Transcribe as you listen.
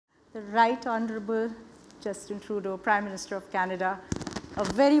the Right Honourable Justin Trudeau, Prime Minister of Canada. A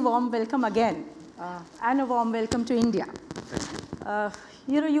very warm welcome again, and a warm welcome to India.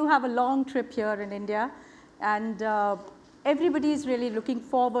 You have a long trip here in India, and everybody is really looking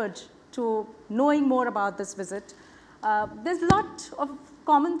forward to knowing more about this visit. There's a lot of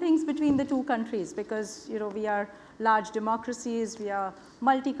common things between the two countries because we are large democracies, we are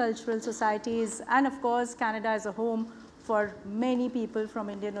multicultural societies, and of course Canada is a home for many people from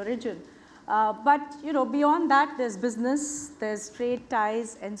Indian origin. But beyond that, there's business, there's trade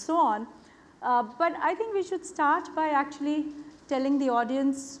ties, and so on. But I think we should start by actually telling the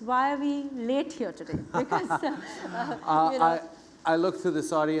audience why are we late here today? Because I look through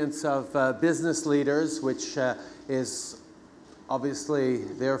this audience of business leaders, which is obviously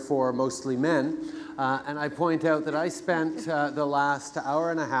therefore mostly men, and I point out that I spent the last hour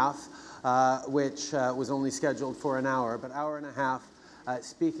and a half, which was only scheduled for an hour, but hour and a half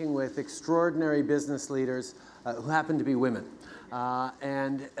speaking with extraordinary business leaders who happen to be women,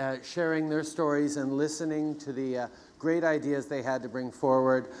 and sharing their stories and listening to the great ideas they had to bring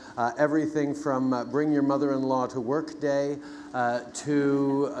forward, everything from Bring Your Mother-in-Law to Work Day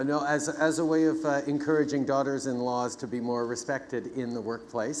to, as a way of encouraging daughters-in-laws to be more respected in the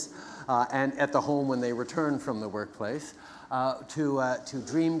workplace and at the home when they return from the workplace, to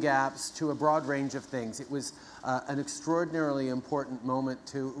dream gaps, to a broad range of things. It was an extraordinarily important moment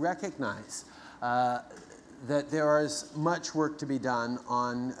to recognize that there is much work to be done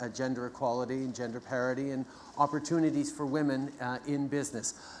on gender equality and gender parity and opportunities for women in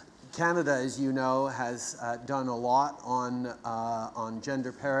business. Canada, as you know, has done a lot on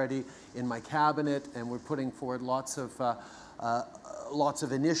gender parity in my cabinet, and we're putting forward lots of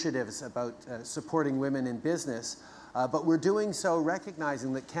initiatives about supporting women in business. But we're doing so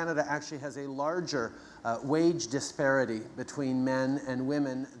recognizing that Canada actually has a larger wage disparity between men and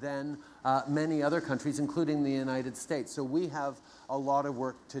women than many other countries, including the United States. So we have a lot of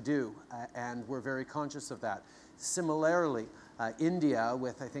work to do, and we're very conscious of that. Similarly, India,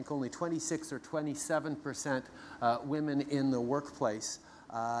 with I think only 26 or 27% women in the workplace,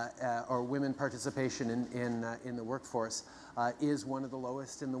 or women participation in the workforce, is one of the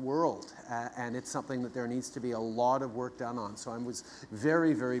lowest in the world, and it's something that there needs to be a lot of work done on. So I was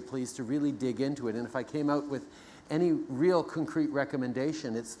very, very pleased to really dig into it, and if I came out with any real concrete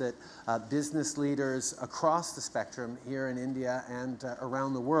recommendation, it's that business leaders across the spectrum here in India and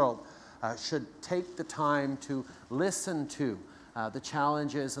around the world should take the time to listen to the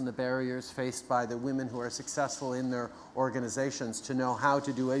challenges and the barriers faced by the women who are successful in their organizations to know how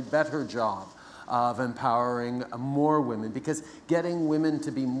to do a better job of empowering more women, because getting women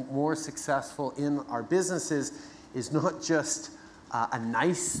to be more successful in our businesses is not just a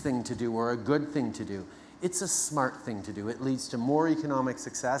nice thing to do or a good thing to do. It's a smart thing to do. It leads to more economic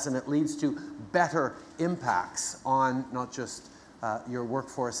success, and it leads to better impacts on not just your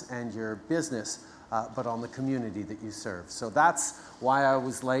workforce and your business, but on the community that you serve. So that's why I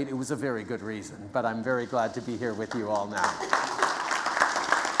was late. It was a very good reason, but I'm very glad to be here with you all now.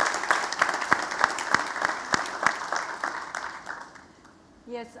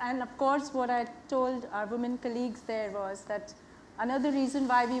 Yes, and of course what I told our women colleagues there was that another reason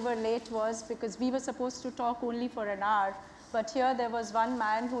why we were late was because we were supposed to talk only for an hour, but here there was one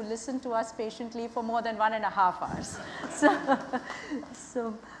man who listened to us patiently for more than 1.5 hours.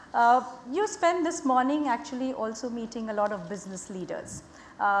 So you spent this morning actually also meeting a lot of business leaders.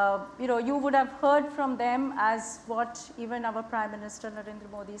 You would have heard from them as what even our Prime Minister Narendra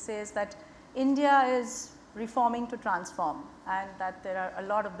Modi says, that India is reforming to transform, and that there are a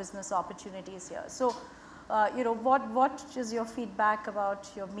lot of business opportunities here. So, what is your feedback about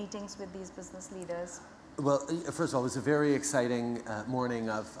your meetings with these business leaders? Well, first of all, it was a very exciting morning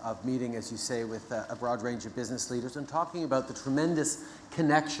of meeting, as you say, with a broad range of business leaders and talking about the tremendous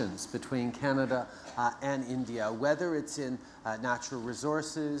connections between Canada and India, whether it's in natural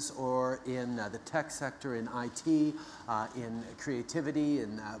resources or in the tech sector, in IT, in creativity,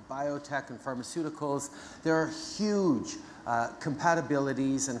 in biotech and pharmaceuticals. There are huge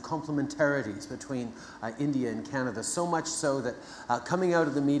compatibilities and complementarities between India and Canada, so much so that coming out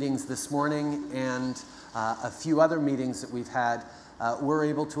of the meetings this morning and a few other meetings that we've had, we're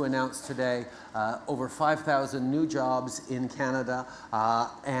able to announce today over 5,000 new jobs in Canada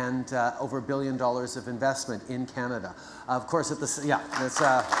and over $1 billion of investment in Canada. Of course, at the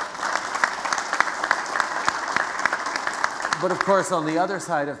But of course, on the other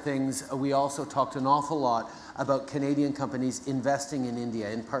side of things, we also talked an awful lot about Canadian companies investing in India,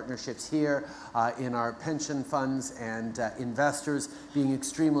 in partnerships here, in our pension funds, and investors being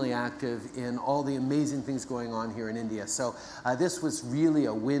extremely active in all the amazing things going on here in India. So this was really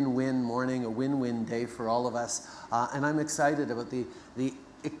a win-win morning, a win-win day for all of us, and I'm excited about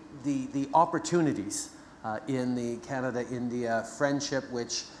the opportunities in the Canada-India friendship,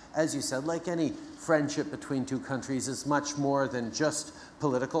 which, as you said, like any friendship between two countries, is much more than just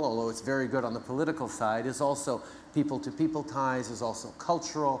political, although it's very good on the political side, is also people-to-people ties, is also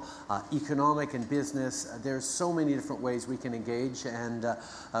cultural, economic and business. There's so many different ways we can engage, and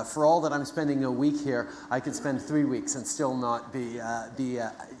for all that I'm spending a week here, I could spend 3 weeks and still not be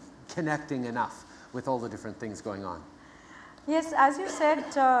connecting enough with all the different things going on. Yes, as you said,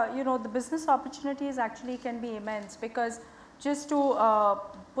 you know, the business opportunities actually can be immense, because just to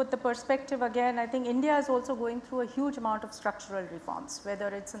put the perspective again, I think India is also going through a huge amount of structural reforms, whether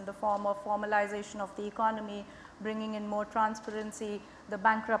it's in the form of formalization of the economy, bringing in more transparency, the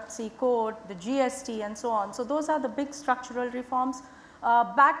bankruptcy code, the GST and so on. So those are the big structural reforms,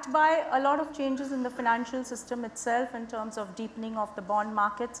 backed by a lot of changes in the financial system itself in terms of deepening of the bond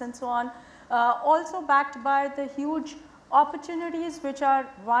markets and so on. Also backed by the huge opportunities which are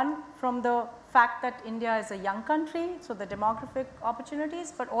one from the fact that India is a young country, so the demographic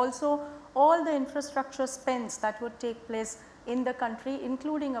opportunities, but also all the infrastructure spends that would take place in the country,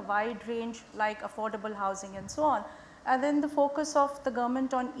 including a wide range like affordable housing and so on, and then the focus of the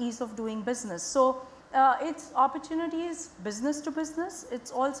government on ease of doing business. So it's opportunities business to business.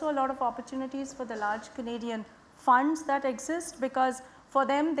 It's also a lot of opportunities for the large Canadian funds that exist, because for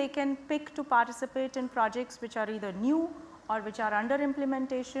them they can pick to participate in projects which are either new or which are under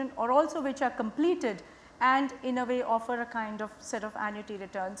implementation, or also which are completed and in a way offer a kind of set of annuity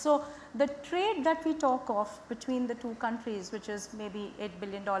returns. So the trade that we talk of between the two countries, which is maybe $8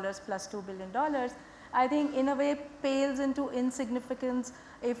 billion plus $2 billion, I think in a way pales into insignificance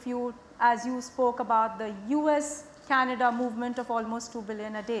if you, as you spoke about the US-Canada movement of almost 2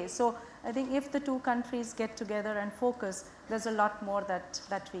 billion a day. So I think if the two countries get together and focus, there's a lot more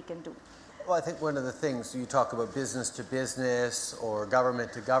that we can do. Well, I think one of the things, you talk about business to business or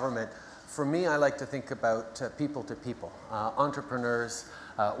government to government. For me, I like to think about people to people, entrepreneurs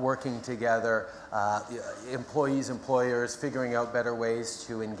working together, employees, employers, figuring out better ways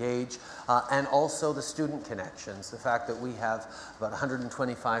to engage, and also the student connections. The fact that we have about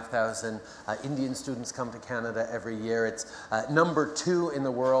 125,000 Indian students come to Canada every year. It's #2 in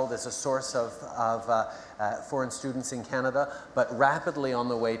the world as a source of foreign students in Canada, but rapidly on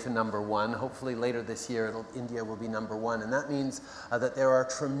the way to #1. Hopefully later this year, India will be #1. And that means that there are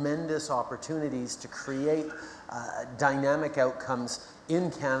tremendous opportunities to create dynamic outcomes in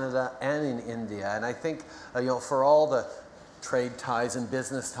Canada and in India. And I think, you know, for all the trade ties and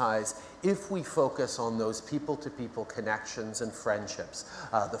business ties, if we focus on those people-to-people connections and friendships,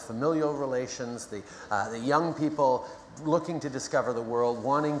 the familial relations, the young people looking to discover the world,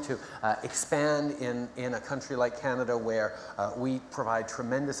 wanting to expand in a country like Canada, where we provide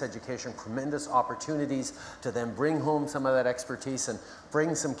tremendous education, tremendous opportunities to then bring home some of that expertise and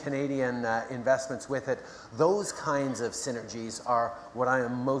bring some Canadian investments with it. Those kinds of synergies are what I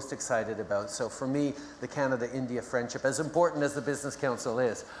am most excited about. So for me, the Canada-India friendship, as important as the Business Council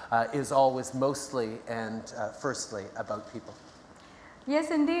is always mostly and firstly about people. Yes,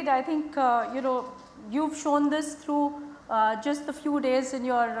 indeed. I think you know, you've shown this through just a few days in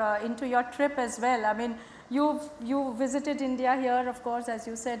your into your trip as well. I mean, you visited India here, of course, as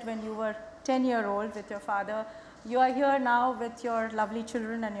you said, when you were 10-year-old with your father. You are here now with your lovely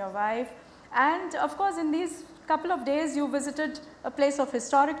children and your wife, and of course, in these couple of days, you visited a place of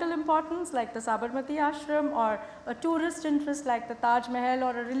historical importance like the Sabarmati Ashram, or a tourist interest like the Taj Mahal,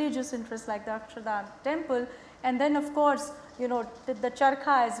 or a religious interest like the Akshardham Temple, and then of course, you know, the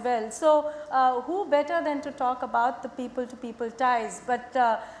Charkha as well. So who better than to talk about the people-to-people ties? But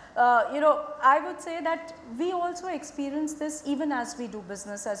you know, I would say that we also experience this even as we do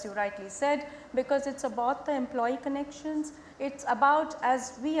business, as you rightly said, because it's about the employee connections. It's about,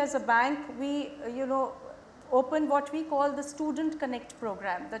 as we as a bank, we you know, open what we call the Student Connect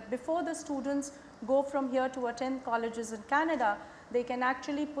program, that before the students go from here to attend colleges in Canada, they can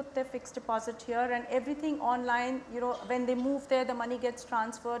actually put their fixed deposit here, and everything online, you know, when they move there, the money gets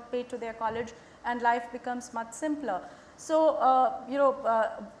transferred, paid to their college, and life becomes much simpler. So, you know,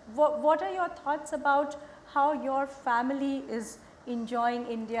 what are your thoughts about how your family is enjoying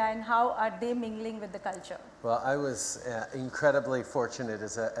India and how are they mingling with the culture? Well, I was incredibly fortunate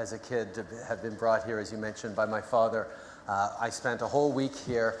as a kid to have been brought here, as you mentioned, by my father I spent a whole week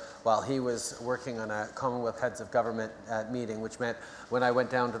here while he was working on a Commonwealth Heads of Government meeting, which meant when I went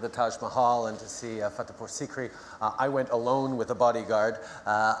down to the Taj Mahal and to see Fatehpur Sikri, I went alone with a bodyguard.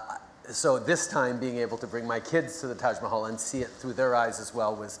 So this time being able to bring my kids to the Taj Mahal and see it through their eyes as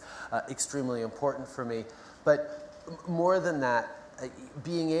well was extremely important for me. But more than that,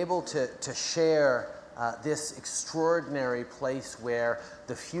 being able to share this extraordinary place where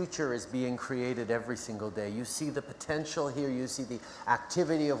the future is being created every single day. You see the potential here, you see the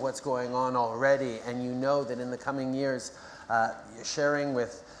activity of what's going on already, and you know that in the coming years, sharing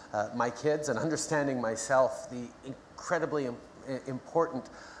with my kids and understanding myself the incredibly important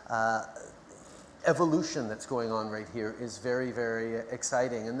evolution that's going on right here is very, very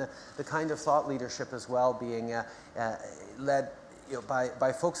exciting. And the kind of thought leadership as well being led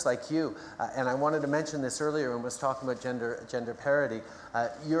by folks like you. And I wanted to mention this earlier when I was talking about gender parity.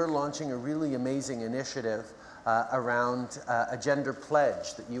 You're launching a really amazing initiative around a gender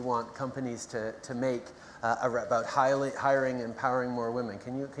pledge that you want companies to make about hiring and empowering more women.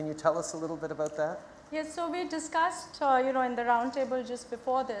 Can you tell us a little bit about that? Yes, so we discussed, in the roundtable just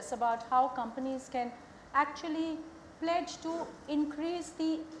before this about how companies can actually pledge to increase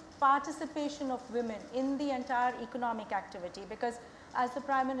the participation of women in the entire economic activity, because as the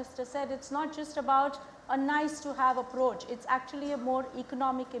Prime Minister said, it's not just about a nice to have approach, it's actually a more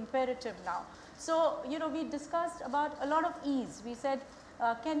economic imperative now. So, we discussed about a lot of ease. We said,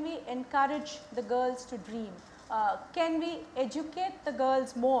 can we encourage the girls to dream? Can we educate the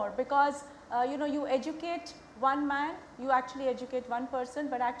girls more? Because, you educate one man, you actually educate one person,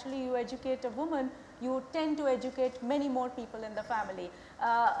 but actually you educate a woman, you tend to educate many more people in the family.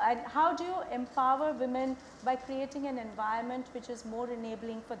 And how do you empower women by creating an environment which is more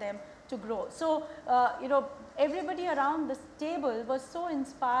enabling for them to grow? So, everybody around this table was so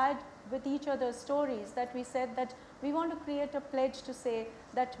inspired with each other's stories that we said that we want to create a pledge to say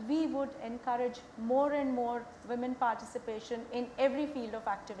that we would encourage more and more women participation in every field of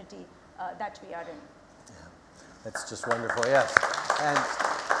activity that we are in. Yeah, that's just wonderful, yes. And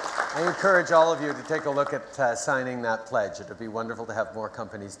I encourage all of you to take a look at signing that pledge. It would be wonderful to have more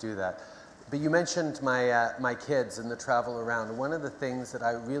companies do that. But you mentioned my kids and the travel around. One of the things that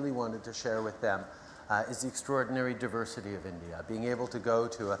I really wanted to share with them is the extraordinary diversity of India. Being able to go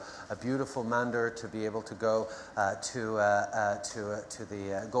to a beautiful mandir, to be able to go to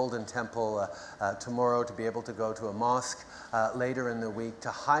the Golden Temple tomorrow, to be able to go to a mosque later in the week, to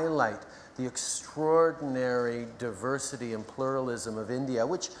highlight the extraordinary diversity and pluralism of India,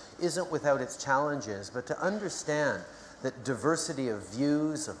 which isn't without its challenges, but to understand that diversity of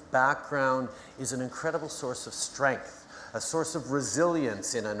views, of background, is an incredible source of strength, a source of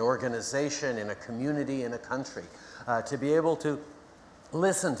resilience in an organization, in a community, in a country. To be able to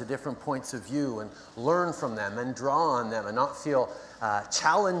listen to different points of view and learn from them and draw on them and not feel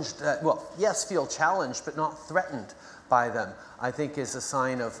challenged, well, yes, feel challenged, but not threatened by them, I think is a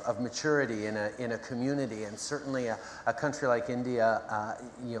sign of maturity in a community. And certainly a country like India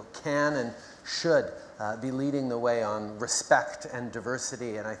can and should be leading the way on respect and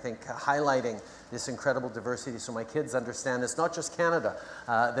diversity, and I think highlighting this incredible diversity so my kids understand it's not just Canada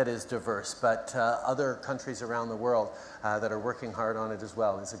that is diverse, but other countries around the world that are working hard on it as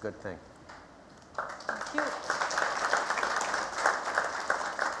well is a good thing. Thank you.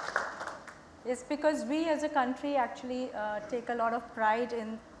 It's because we as a country actually take a lot of pride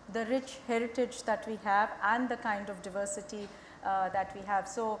in the rich heritage that we have and the kind of diversity that we have.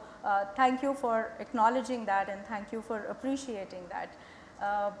 So thank you for acknowledging that, and thank you for appreciating that.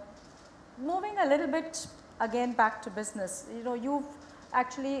 Moving a little bit again back to business, you've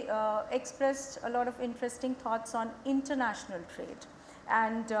actually expressed a lot of interesting thoughts on international trade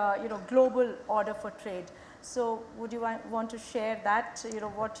and global order for trade. So would you want to share that,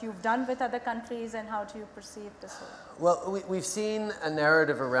 what you've done with other countries and how do you perceive this whole? Well, we've seen a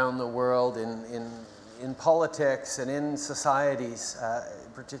narrative around the world in politics and in societies,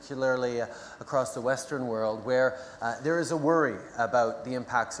 particularly across the Western world, where there is a worry about the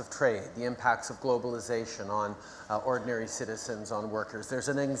impacts of trade, the impacts of globalization on ordinary citizens, on workers. There's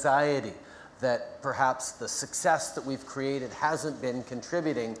an anxiety that perhaps the success that we've created hasn't been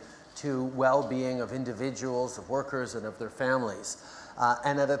contributing to well-being of individuals, of workers, and of their families.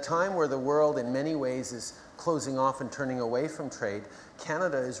 And at a time where the world in many ways is closing off and turning away from trade,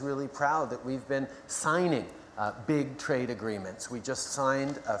 Canada is really proud that we've been signing big trade agreements. We just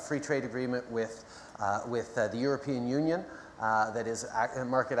signed a free trade agreement with the European Union that is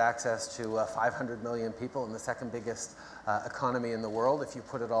market access to 500 million people and the second biggest economy in the world if you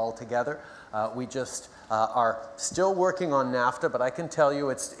put it all together. We just are still working on NAFTA, but I can tell you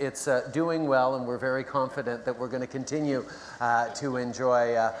it's doing well, and we're very confident that we're going to continue to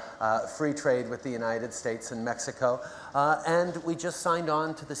enjoy free trade with the United States and Mexico. And we just signed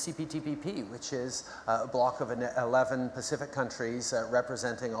on to the CPTPP, which is a bloc of 11 Pacific countries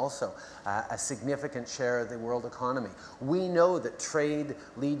representing also a significant share of the world economy. We know that trade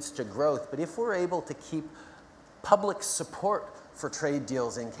leads to growth, but if we're able to keep public support for trade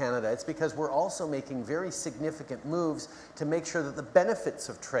deals in Canada, it's because we're also making very significant moves to make sure that the benefits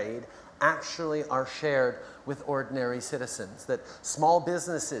of trade actually are shared with ordinary citizens, that small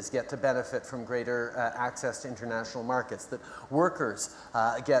businesses get to benefit from greater access to international markets, that workers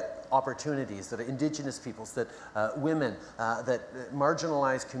get opportunities, that Indigenous peoples, that women, that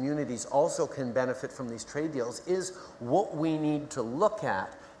marginalized communities also can benefit from these trade deals, is what we need to look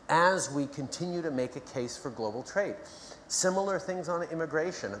at as we continue to make a case for global trade. Similar things on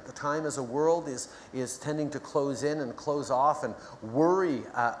immigration. At the time as a world is tending to close in and close off and worry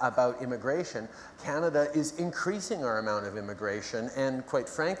about immigration, Canada is increasing our amount of immigration, and quite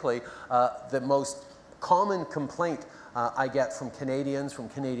frankly, the most common complaint I get from Canadians, from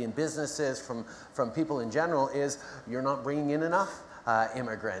Canadian businesses, from people in general is, you're not bringing in enough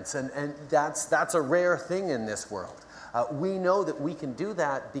immigrants, and that's a rare thing in this world. We know that we can do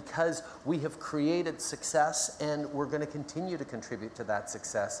that because we have created success, and we're going to continue to contribute to that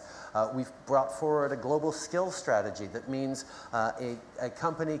success. We've brought forward a global skills strategy that means a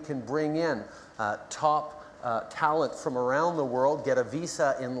company can bring in top talent from around the world, get a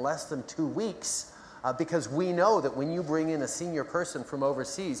visa in less than 2 weeks, because we know that when you bring in a senior person from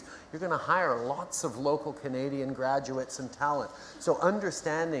overseas, you're going to hire lots of local Canadian graduates and talent. So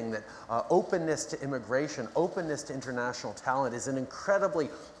understanding that openness to immigration, openness to international talent is an incredibly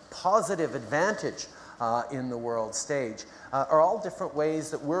positive advantage in the world stage are all different ways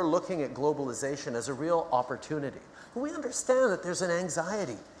that we're looking at globalization as a real opportunity. But we understand that there's an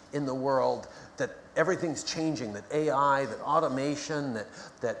anxiety in the world that everything's changing, that AI, that automation,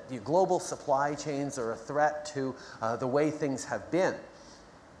 that the global supply chains are a threat to the way things have been.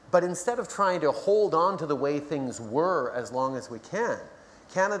 But instead of trying to hold on to the way things were as long as we can,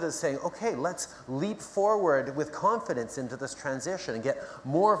 Canada's saying, okay, let's leap forward with confidence into this transition and get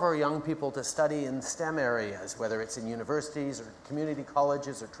more of our young people to study in STEM areas, whether it's in universities or community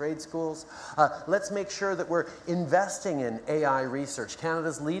colleges or trade schools. Let's make sure that we're investing in AI research.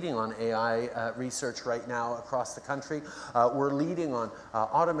 Canada's leading on AI research right now across the country. We're leading on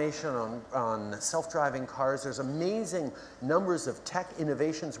automation, on self-driving cars. There's amazing numbers of tech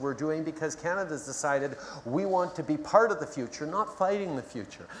innovations we're doing because Canada's decided we want to be part of the future, not fighting the future.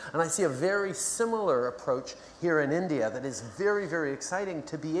 And I see a very similar approach here in India that is very, very exciting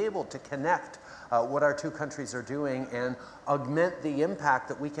to be able to connect what our two countries are doing and augment the impact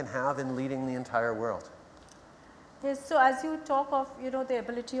that we can have in leading the entire world. Yes, so as you talk of, the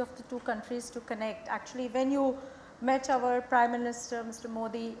ability of the two countries to connect, actually when you met our Prime Minister, Mr.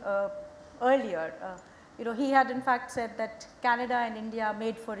 Modi, earlier, he had in fact said that Canada and India are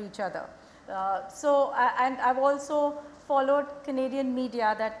made for each other. And I've also followed Canadian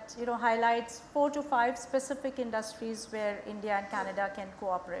media that highlights 4 to 5 specific industries where India and Canada can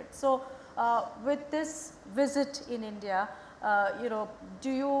cooperate. So with this visit in India, do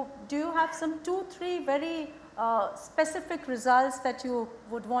you have some 2-3 very specific results that you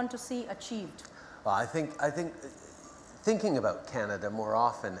would want to see achieved? Well, I think thinking about Canada more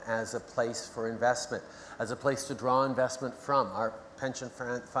often as a place for investment, as a place to draw investment from. Our pension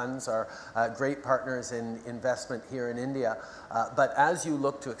funds are great partners in investment here in India. But as you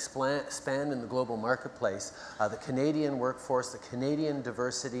look to expand in the global marketplace, the Canadian workforce, the Canadian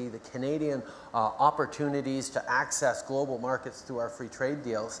diversity, the Canadian opportunities to access global markets through our free trade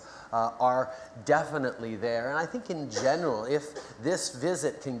deals are definitely there. And I think in general, if this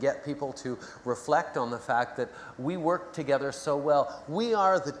visit can get people to reflect on the fact that we work together so well, we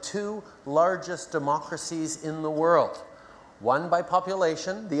are the 2 largest democracies in the world. One by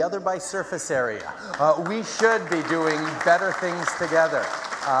population, the other by surface area. We should be doing better things together.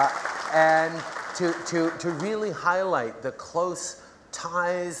 And to really highlight the close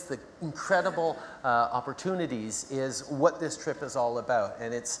ties, the incredible opportunities is what this trip is all about.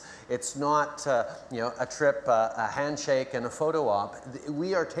 And it's not a trip, a handshake and a photo op.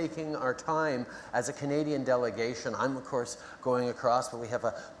 We are taking our time as a Canadian delegation. I'm of course going across, but we have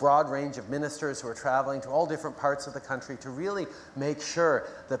a broad range of ministers who are traveling to all different parts of the country to really make sure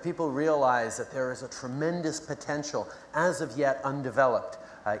that people realize that there is a tremendous potential as of yet undeveloped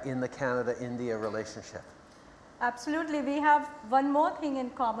in the Canada-India relationship. Absolutely. We have one more thing in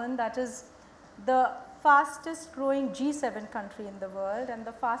common, that is the fastest growing G7 country in the world and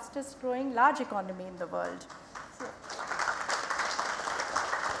the fastest growing large economy in the world.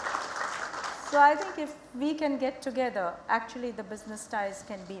 So I think if we can get together, actually the business ties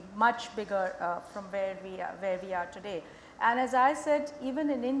can be much bigger from where we are today. And as I said, even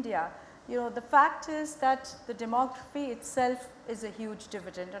in India, you know, the fact is that the demography itself is a huge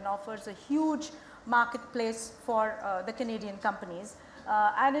dividend and offers a huge marketplace for the Canadian companies.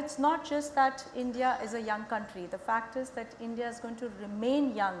 And it's not just that India is a young country. The fact is that India is going to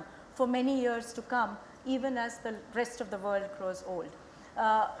remain young for many years to come, even as the rest of the world grows old.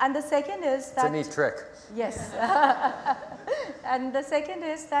 And the second is that… It's a neat trick. Yes. And the second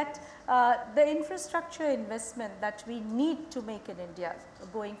is that the infrastructure investment that we need to make in India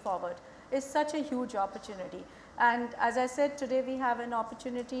going forward is such a huge opportunity. And as I said, today we have an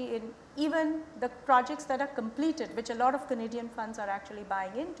opportunity in even the projects that are completed, which a lot of Canadian funds are actually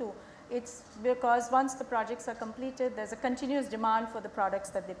buying into. It's because once the projects are completed, there's a continuous demand for the products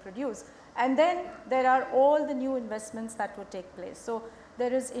that they produce. And then there are all the new investments that would take place. So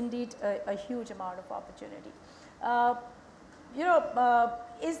there is indeed a huge amount of opportunity.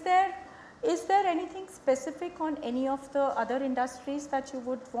 Is there anything specific on any of the other industries that you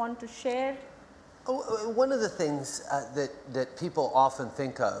would want to share? One of the things that people often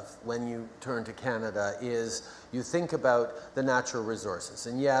think of when you turn to Canada is you think about the natural resources.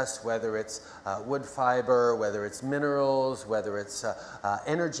 And yes, whether it's wood fiber, whether it's minerals, whether it's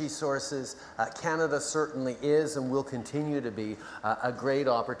energy sources, Canada certainly is and will continue to be a great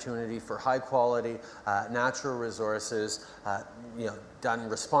opportunity for high quality natural resources, you know, done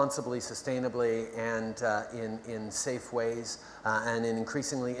responsibly, sustainably, and in safe ways and in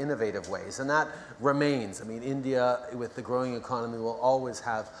increasingly innovative ways. And that remains. I mean, India, with the growing economy, will always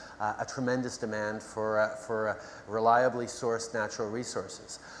have a tremendous demand for reliably sourced natural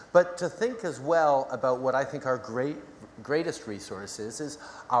resources. But to think as well about what I think our greatest resource is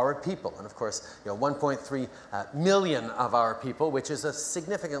our people. And of course, you know, 1.3 million of our people, which is a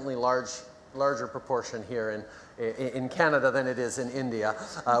significantly larger proportion here in Canada than it is in India.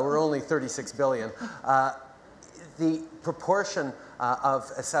 We're only 36 billion. The proportion of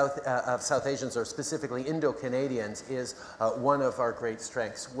South Asians, or specifically Indo-Canadians, is one of our great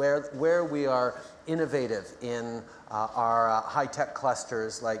strengths. Where we are innovative in our high-tech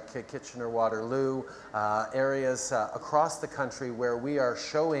clusters like Kitchener-Waterloo, areas across the country where we are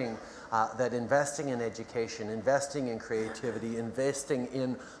showing that investing in education, investing in creativity, investing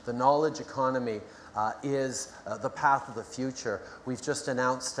in the knowledge economy is the path of the future. We've just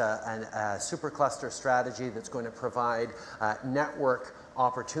announced a supercluster strategy that's going to provide network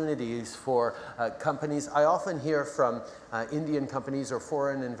opportunities for companies. I often hear from Indian companies or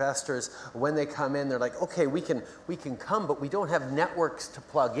foreign investors when they come in, they're like, okay, we can come, but we don't have networks to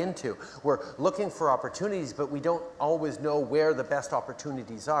plug into. We're looking for opportunities, but we don't always know where the best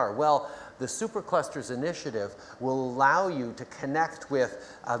opportunities are. Well, the Superclusters initiative will allow you to connect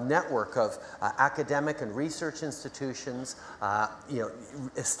with a network of academic and research institutions, you know,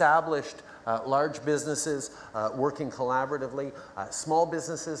 established large businesses working collaboratively, small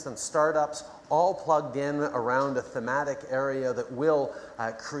businesses and startups, all plugged in around a thematic area that will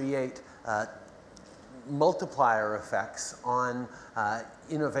create multiplier effects on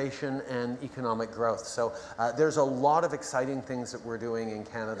innovation and economic growth. So there's a lot of exciting things that we're doing in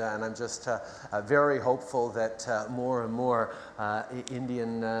Canada, and I'm just very hopeful that more and more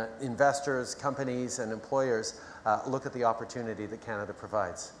Indian investors, companies and employers look at the opportunity that Canada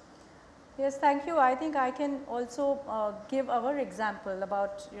provides. Yes, thank you. I think I can also give our example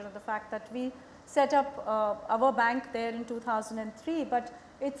about, you know, the fact that we set up our bank there in 2003, but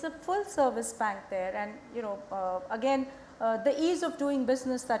it's a full service bank there, and you know, again, the ease of doing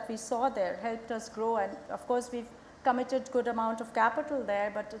business that we saw there helped us grow, and of course we've committed good amount of capital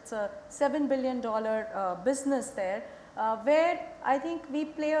there, but it's a $7 billion business there, where I think we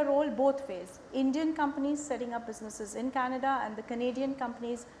play a role both ways. Indian companies setting up businesses in Canada and the Canadian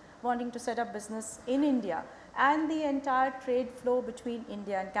companies wanting to set up business in India, and the entire trade flow between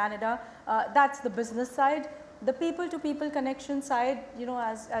India and Canada. That's the business side. The people-to-people connection side, you know,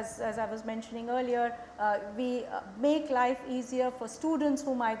 as I was mentioning earlier, we make life easier for students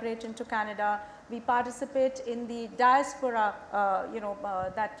who migrate into Canada. We participate in the diaspora,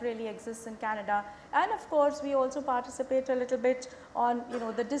 that really exists in Canada. And of course, we also participate a little bit on, you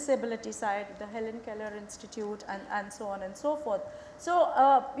know, the disability side, the Helen Keller Institute, and so on and so forth. So,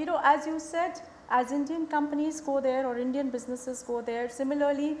 you know, as you said, as Indian companies go there or Indian businesses go there,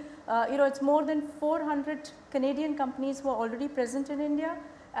 similarly, you know, it's more than 400 Canadian companies who are already present in India,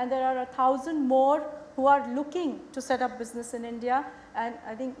 and there are 1,000 more who are looking to set up business in India. And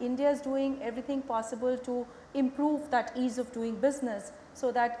I think India is doing everything possible to improve that ease of doing business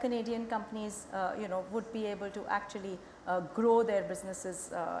so that Canadian companies would be able to actually grow their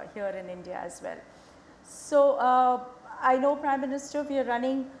businesses here in India as well. So I know, Prime Minister, we are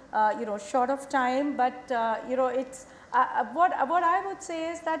running short of time, but it's what I would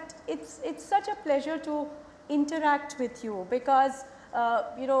say is that it's such a pleasure to interact with you, because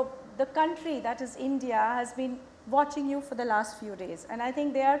the country, that is India, has been watching you for the last few days, and I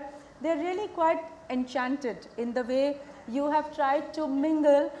think they're really quite enchanted in the way you have tried to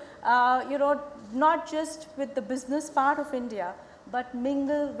mingle, not just with the business part of India, but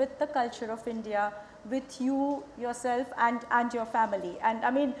mingle with the culture of India, with you yourself and your family. And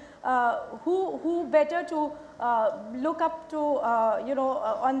I mean, who better to look up to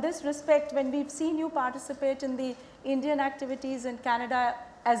on this respect, when we've seen you participate in the Indian activities in Canada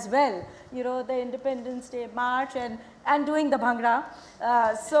as well, the Independence Day March and doing the Bhangra.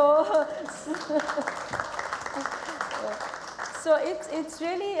 So it's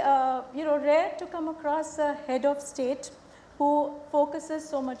really rare to come across a head of state who focuses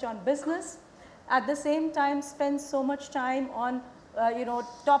so much on business, at the same time spends so much time on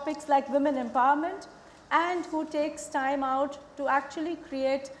topics like women empowerment, and who takes time out to actually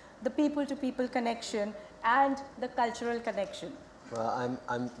create the people-to-people connection and the cultural connection. Well,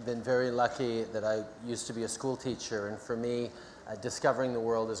 I've been very lucky that I used to be a school teacher, and for me, discovering the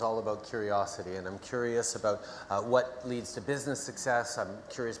world is all about curiosity, and I'm curious about what leads to business success. I'm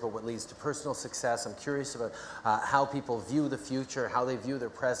curious about what leads to personal success. I'm curious about how people view the future, how they view their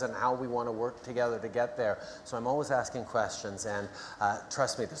present, how we want to work together to get there. So I'm always asking questions, and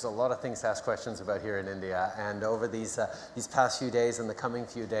trust me, there's a lot of things to ask questions about here in India. And over these past few days and the coming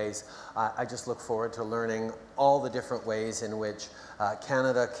few days, I just look forward to learning all the different ways in which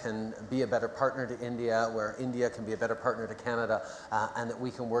Canada can be a better partner to India, where India can be a better partner to Canada, and that we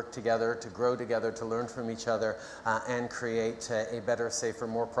can work together, to grow together, to learn from each other, and create a better, safer,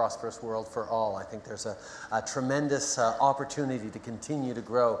 more prosperous world for all. I think there's a tremendous opportunity to continue to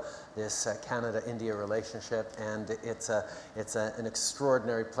grow this Canada-India relationship, and it's an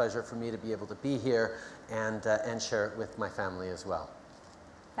extraordinary pleasure for me to be able to be here and share it with my family as well.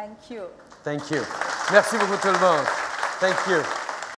 Thank you. Thank you. Merci beaucoup tout le monde. Thank you.